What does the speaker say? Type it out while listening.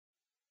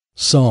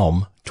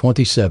Psalm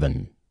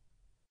 27.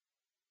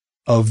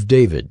 Of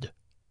David.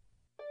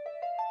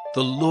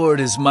 The Lord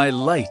is my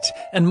light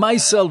and my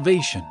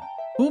salvation.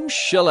 Whom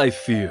shall I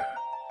fear?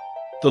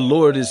 The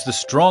Lord is the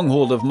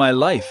stronghold of my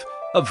life.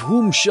 Of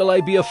whom shall I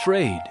be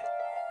afraid?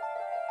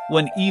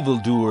 When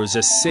evildoers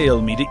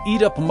assail me to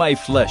eat up my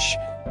flesh,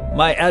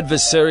 my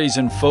adversaries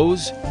and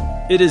foes,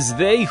 it is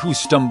they who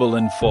stumble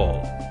and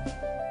fall.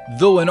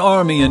 Though an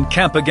army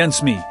encamp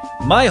against me,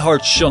 my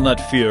heart shall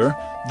not fear.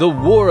 Though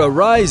war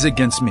arise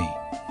against me,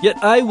 yet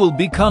I will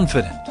be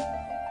confident.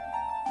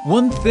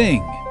 One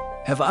thing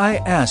have I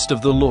asked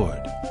of the Lord,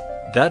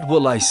 that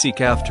will I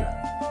seek after,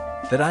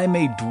 that I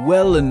may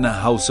dwell in the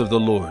house of the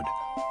Lord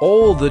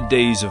all the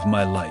days of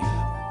my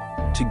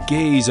life, to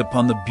gaze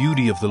upon the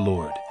beauty of the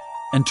Lord,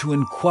 and to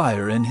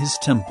inquire in his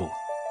temple.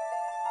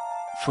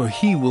 For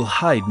he will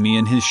hide me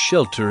in his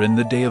shelter in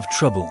the day of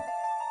trouble.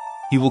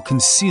 He will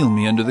conceal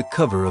me under the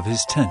cover of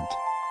his tent.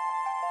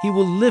 He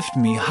will lift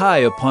me high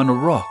upon a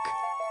rock.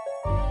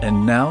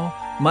 And now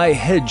my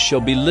head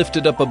shall be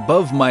lifted up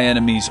above my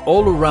enemies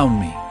all around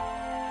me.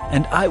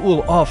 And I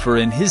will offer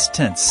in his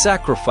tent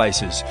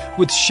sacrifices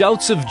with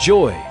shouts of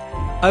joy.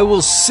 I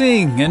will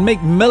sing and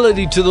make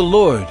melody to the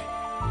Lord.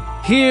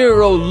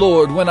 Hear, O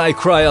Lord, when I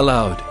cry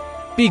aloud.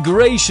 Be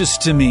gracious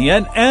to me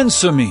and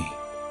answer me.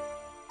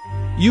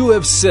 You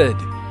have said,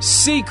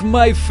 seek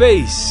my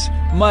face.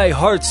 My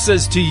heart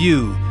says to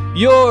you,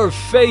 your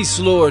face,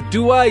 Lord,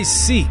 do I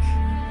seek.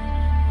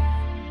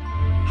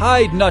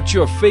 Hide not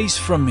your face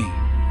from me.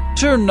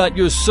 Turn not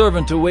your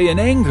servant away in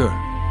anger.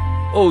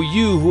 O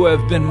you who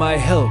have been my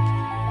help,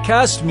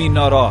 cast me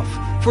not off.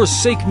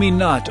 Forsake me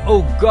not,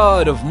 O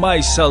God of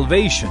my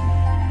salvation.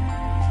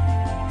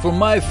 For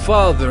my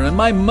father and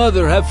my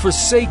mother have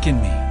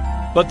forsaken me,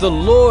 but the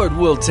Lord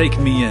will take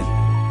me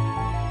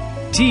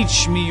in.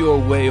 Teach me your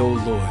way, O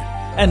Lord,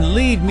 and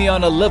lead me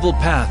on a level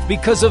path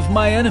because of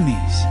my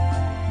enemies.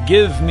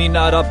 Give me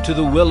not up to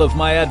the will of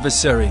my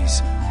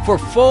adversaries, for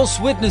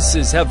false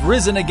witnesses have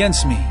risen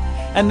against me,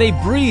 and they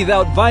breathe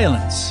out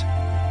violence.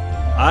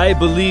 I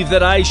believe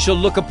that I shall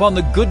look upon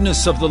the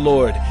goodness of the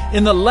Lord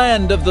in the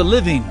land of the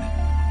living.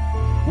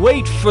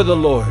 Wait for the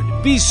Lord,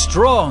 be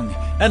strong,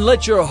 and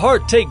let your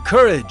heart take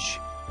courage.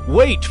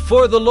 Wait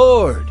for the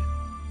Lord.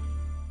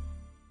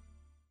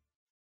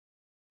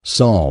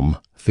 Psalm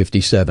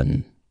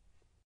 57.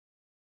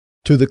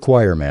 To the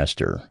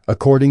choirmaster,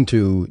 according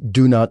to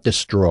Do Not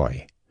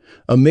Destroy,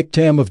 a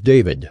miktam of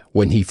David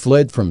when he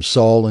fled from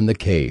Saul in the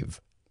cave.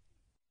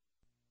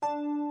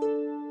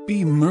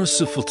 Be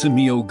merciful to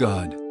me, O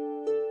God.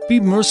 Be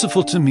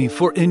merciful to me,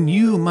 for in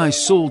you my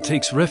soul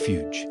takes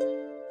refuge.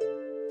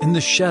 In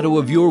the shadow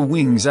of your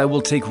wings I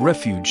will take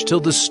refuge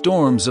till the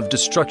storms of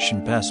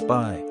destruction pass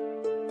by.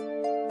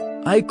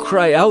 I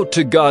cry out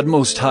to God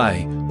Most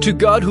High, to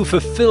God who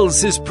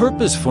fulfills his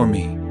purpose for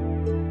me.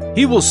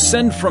 He will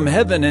send from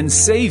heaven and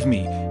save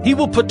me. He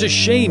will put to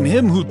shame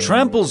him who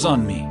tramples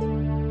on me.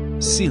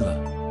 Selah.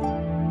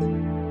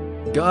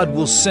 God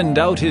will send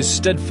out his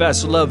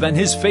steadfast love and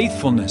his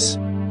faithfulness.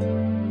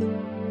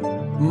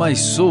 My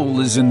soul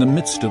is in the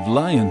midst of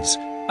lions.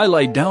 I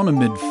lie down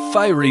amid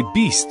fiery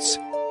beasts.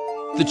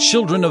 The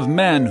children of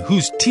man,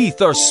 whose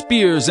teeth are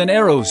spears and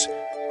arrows,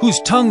 whose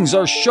tongues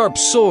are sharp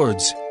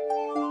swords.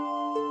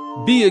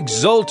 Be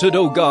exalted,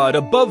 O God,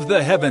 above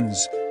the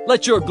heavens.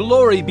 Let your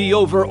glory be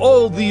over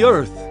all the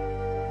earth.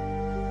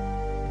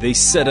 They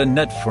set a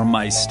net for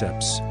my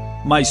steps.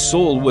 My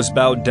soul was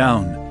bowed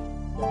down.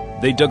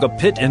 They dug a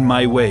pit in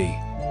my way,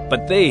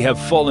 but they have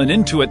fallen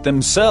into it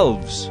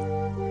themselves.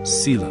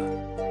 Selah.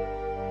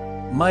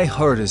 My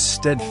heart is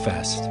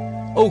steadfast.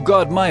 O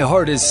God, my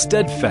heart is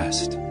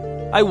steadfast.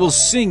 I will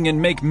sing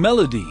and make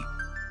melody.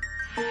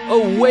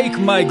 Awake,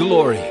 my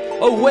glory!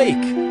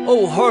 Awake,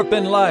 O harp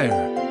and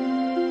lyre!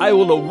 I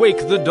will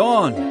awake the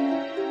dawn.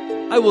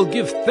 I will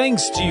give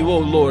thanks to you, O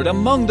Lord,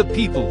 among the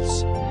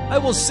peoples. I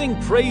will sing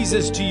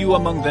praises to you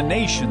among the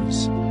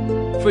nations.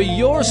 For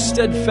your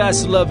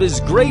steadfast love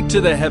is great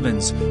to the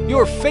heavens,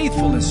 your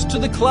faithfulness to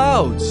the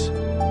clouds.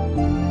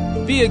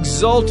 Be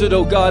exalted,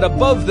 O God,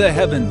 above the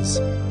heavens.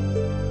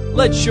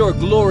 Let your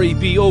glory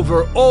be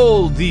over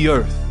all the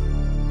earth.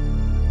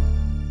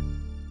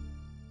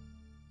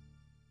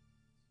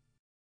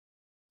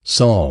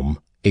 Psalm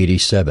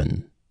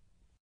 87.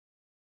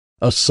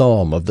 A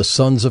psalm of the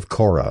sons of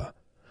Korah,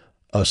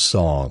 a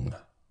song.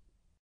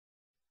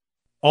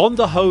 On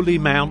the holy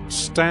mount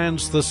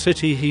stands the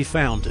city he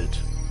founded.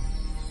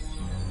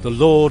 The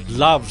Lord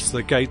loves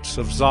the gates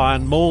of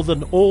Zion more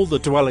than all the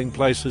dwelling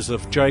places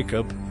of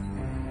Jacob.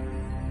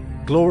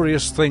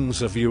 Glorious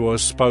things of you are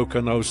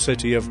spoken, O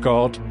city of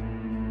God.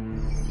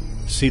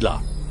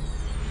 Selah.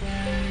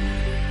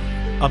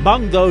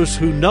 Among those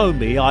who know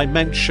me I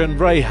mention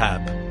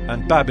Rahab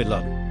and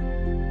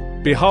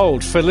Babylon.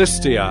 Behold,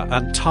 Philistia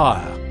and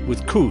Tyre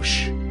with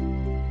Cush.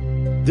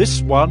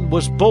 This one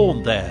was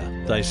born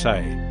there, they say.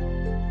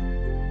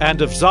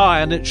 And of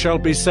Zion it shall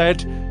be said,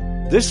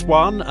 this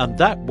one and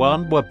that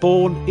one were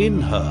born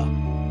in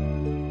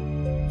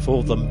her.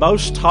 For the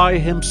Most High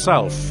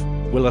himself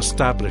will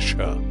establish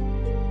her.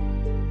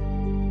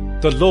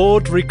 The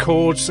Lord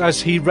records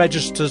as he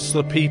registers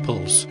the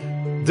peoples.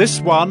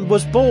 This one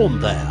was born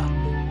there.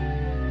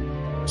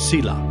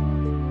 Selah.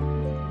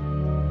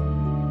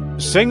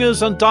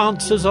 Singers and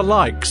dancers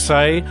alike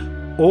say,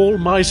 all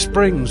my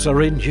springs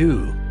are in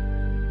you.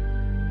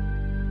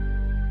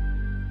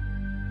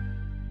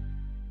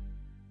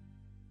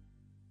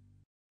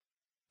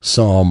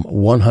 Psalm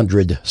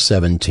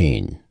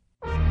 117.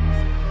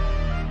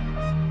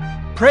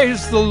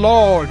 Praise the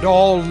Lord,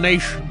 all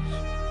nations.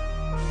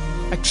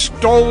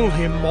 Extol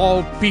him,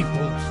 all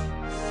peoples.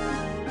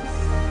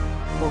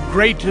 For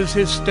great is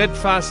his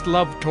steadfast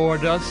love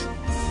toward us,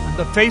 and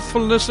the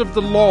faithfulness of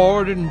the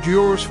Lord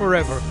endures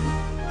forever.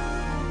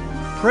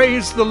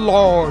 Praise the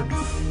Lord.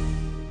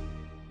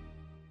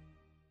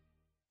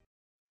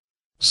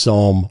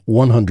 Psalm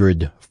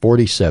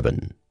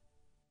 147.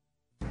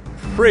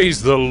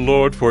 Praise the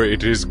Lord, for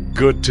it is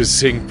good to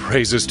sing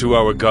praises to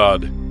our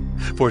God.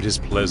 For it is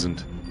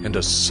pleasant, and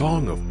a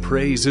song of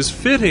praise is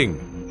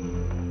fitting.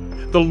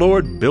 The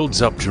Lord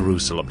builds up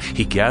Jerusalem.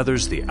 He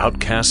gathers the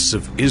outcasts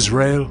of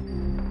Israel.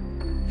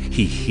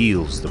 He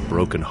heals the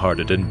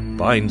brokenhearted and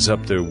binds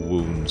up their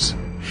wounds.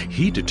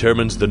 He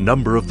determines the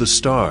number of the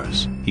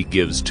stars. He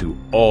gives to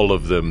all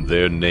of them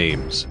their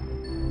names.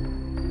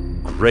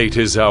 Great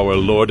is our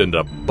Lord and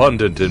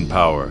abundant in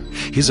power.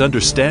 His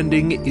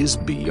understanding is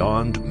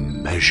beyond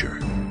measure.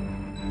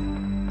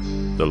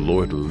 The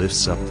Lord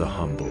lifts up the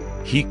humble.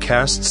 He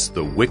casts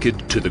the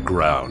wicked to the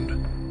ground.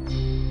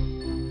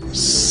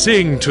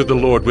 Sing to the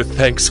Lord with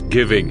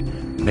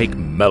thanksgiving. Make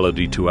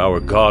melody to our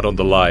God on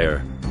the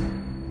lyre.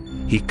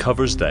 He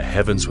covers the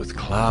heavens with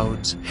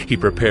clouds. He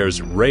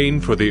prepares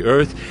rain for the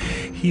earth.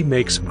 He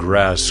makes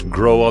grass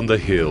grow on the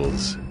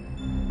hills.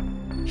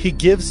 He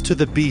gives to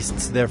the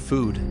beasts their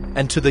food,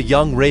 and to the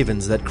young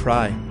ravens that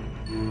cry.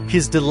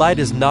 His delight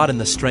is not in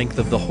the strength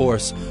of the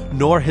horse,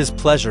 nor his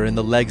pleasure in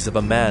the legs of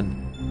a man.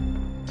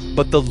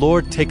 But the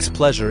Lord takes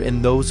pleasure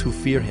in those who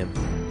fear him,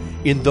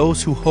 in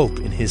those who hope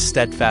in his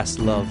steadfast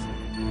love.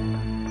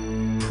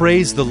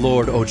 Praise the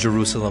Lord, O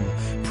Jerusalem.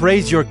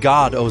 Praise your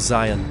God, O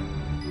Zion.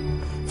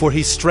 For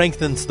he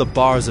strengthens the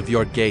bars of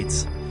your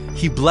gates.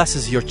 He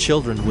blesses your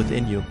children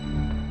within you.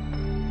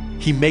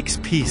 He makes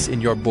peace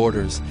in your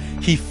borders.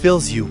 He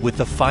fills you with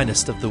the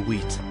finest of the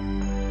wheat.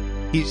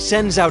 He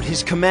sends out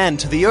his command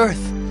to the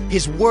earth.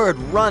 His word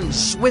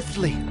runs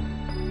swiftly.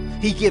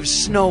 He gives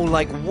snow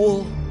like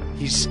wool.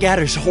 He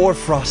scatters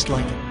hoarfrost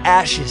like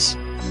ashes.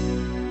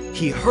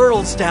 He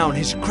hurls down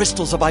his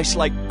crystals of ice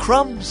like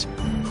crumbs.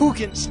 Who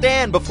can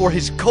stand before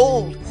his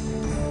cold?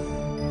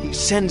 He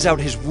sends out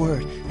his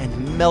word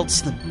and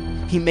melts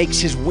them. He makes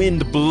his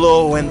wind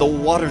blow and the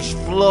waters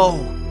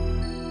flow.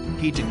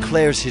 He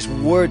declares his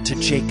word to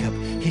Jacob,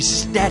 his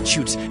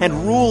statutes and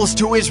rules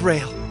to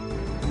Israel.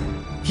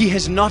 He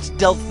has not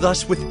dealt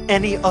thus with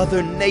any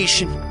other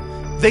nation.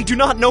 They do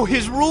not know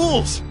his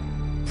rules.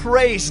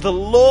 Praise the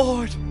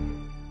Lord.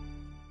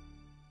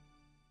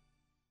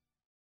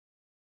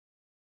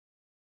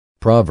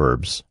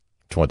 Proverbs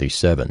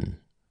 27.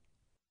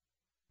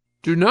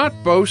 Do not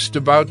boast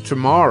about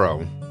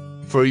tomorrow,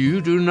 for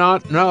you do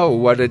not know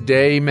what a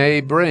day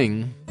may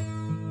bring.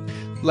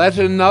 Let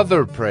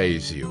another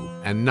praise you,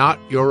 and not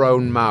your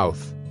own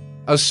mouth,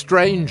 a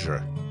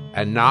stranger,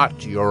 and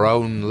not your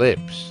own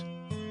lips.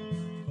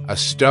 A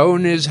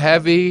stone is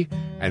heavy,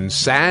 and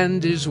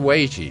sand is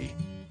weighty,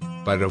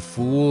 but a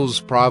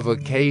fool's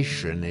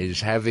provocation is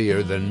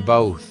heavier than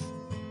both.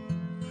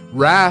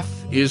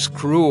 Wrath is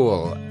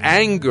cruel,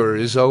 anger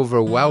is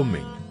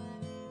overwhelming,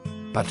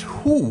 but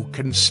who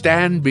can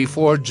stand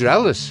before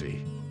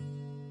jealousy?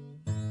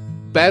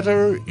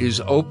 Better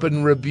is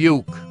open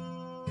rebuke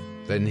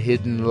than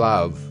hidden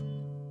love.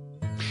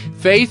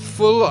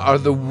 Faithful are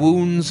the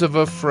wounds of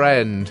a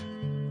friend.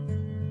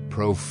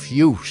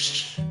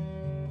 Profuse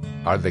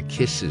are the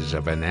kisses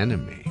of an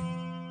enemy.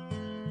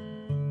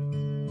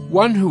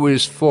 One who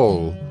is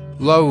full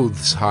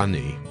loathes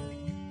honey,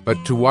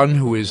 but to one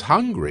who is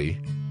hungry,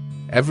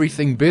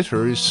 everything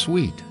bitter is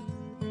sweet.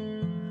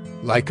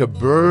 Like a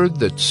bird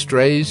that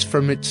strays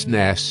from its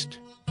nest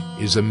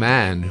is a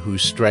man who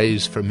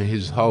strays from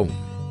his home.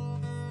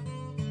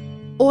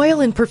 Oil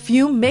and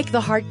perfume make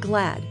the heart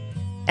glad,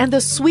 and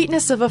the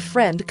sweetness of a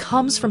friend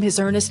comes from his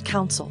earnest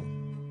counsel.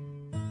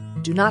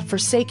 Do not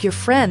forsake your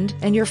friend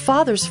and your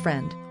father's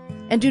friend,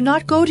 and do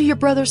not go to your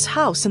brother's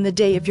house in the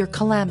day of your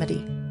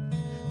calamity.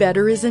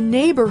 Better is a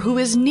neighbor who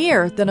is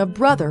near than a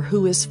brother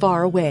who is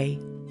far away.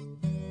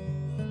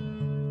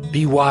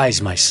 Be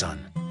wise, my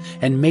son,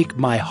 and make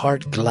my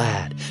heart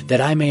glad,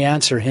 that I may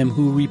answer him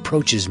who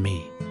reproaches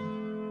me.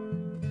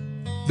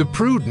 The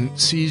prudent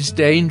sees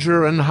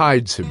danger and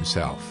hides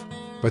himself,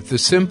 but the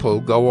simple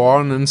go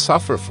on and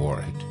suffer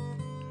for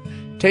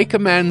it. Take a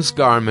man's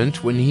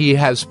garment when he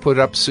has put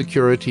up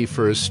security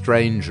for a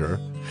stranger,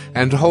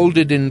 and hold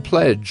it in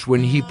pledge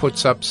when he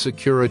puts up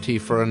security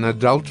for an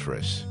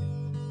adulteress.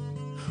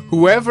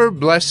 Whoever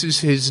blesses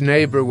his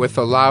neighbor with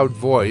a loud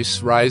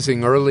voice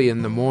rising early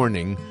in the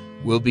morning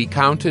will be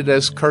counted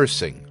as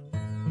cursing.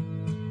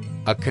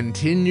 A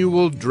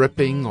continual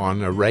dripping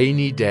on a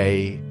rainy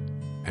day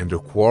and a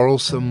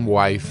quarrelsome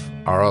wife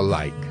are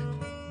alike.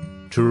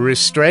 To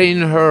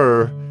restrain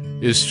her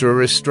is to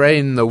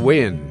restrain the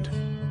wind,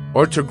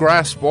 or to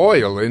grasp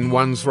oil in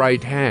one's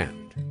right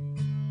hand.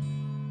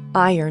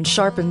 Iron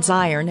sharpens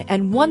iron,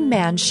 and one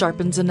man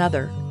sharpens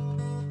another.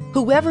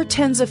 Whoever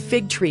tends a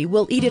fig tree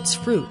will eat its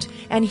fruit,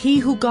 and he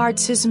who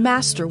guards his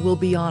master will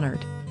be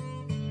honored.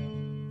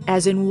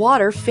 As in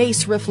water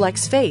face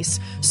reflects face,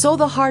 so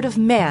the heart of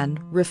man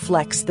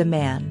reflects the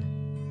man.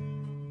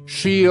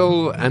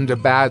 Sheol and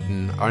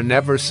Abaddon are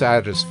never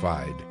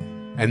satisfied,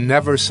 and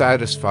never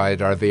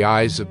satisfied are the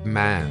eyes of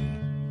man.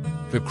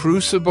 The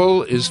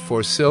crucible is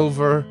for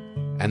silver,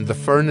 and the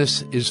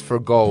furnace is for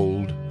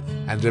gold,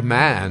 and a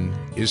man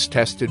is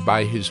tested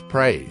by his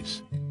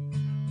praise.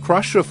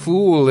 Crush a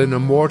fool in a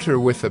mortar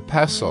with a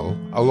pestle,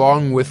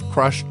 along with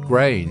crushed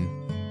grain,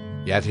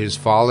 yet his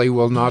folly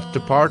will not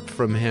depart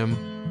from him.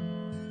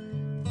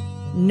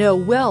 Know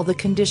well the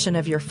condition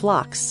of your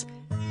flocks,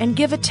 and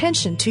give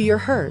attention to your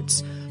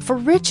herds, for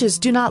riches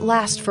do not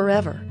last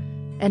forever,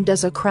 and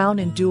does a crown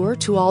endure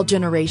to all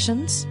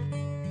generations?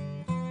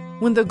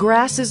 When the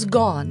grass is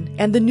gone,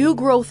 and the new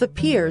growth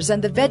appears,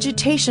 and the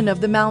vegetation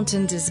of the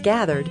mountains is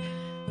gathered,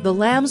 the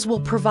lambs will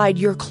provide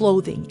your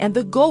clothing, and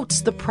the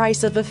goats the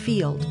price of a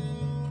field.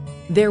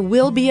 There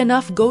will be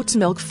enough goat's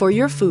milk for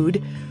your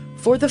food,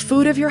 for the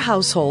food of your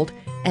household,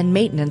 and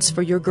maintenance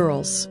for your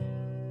girls.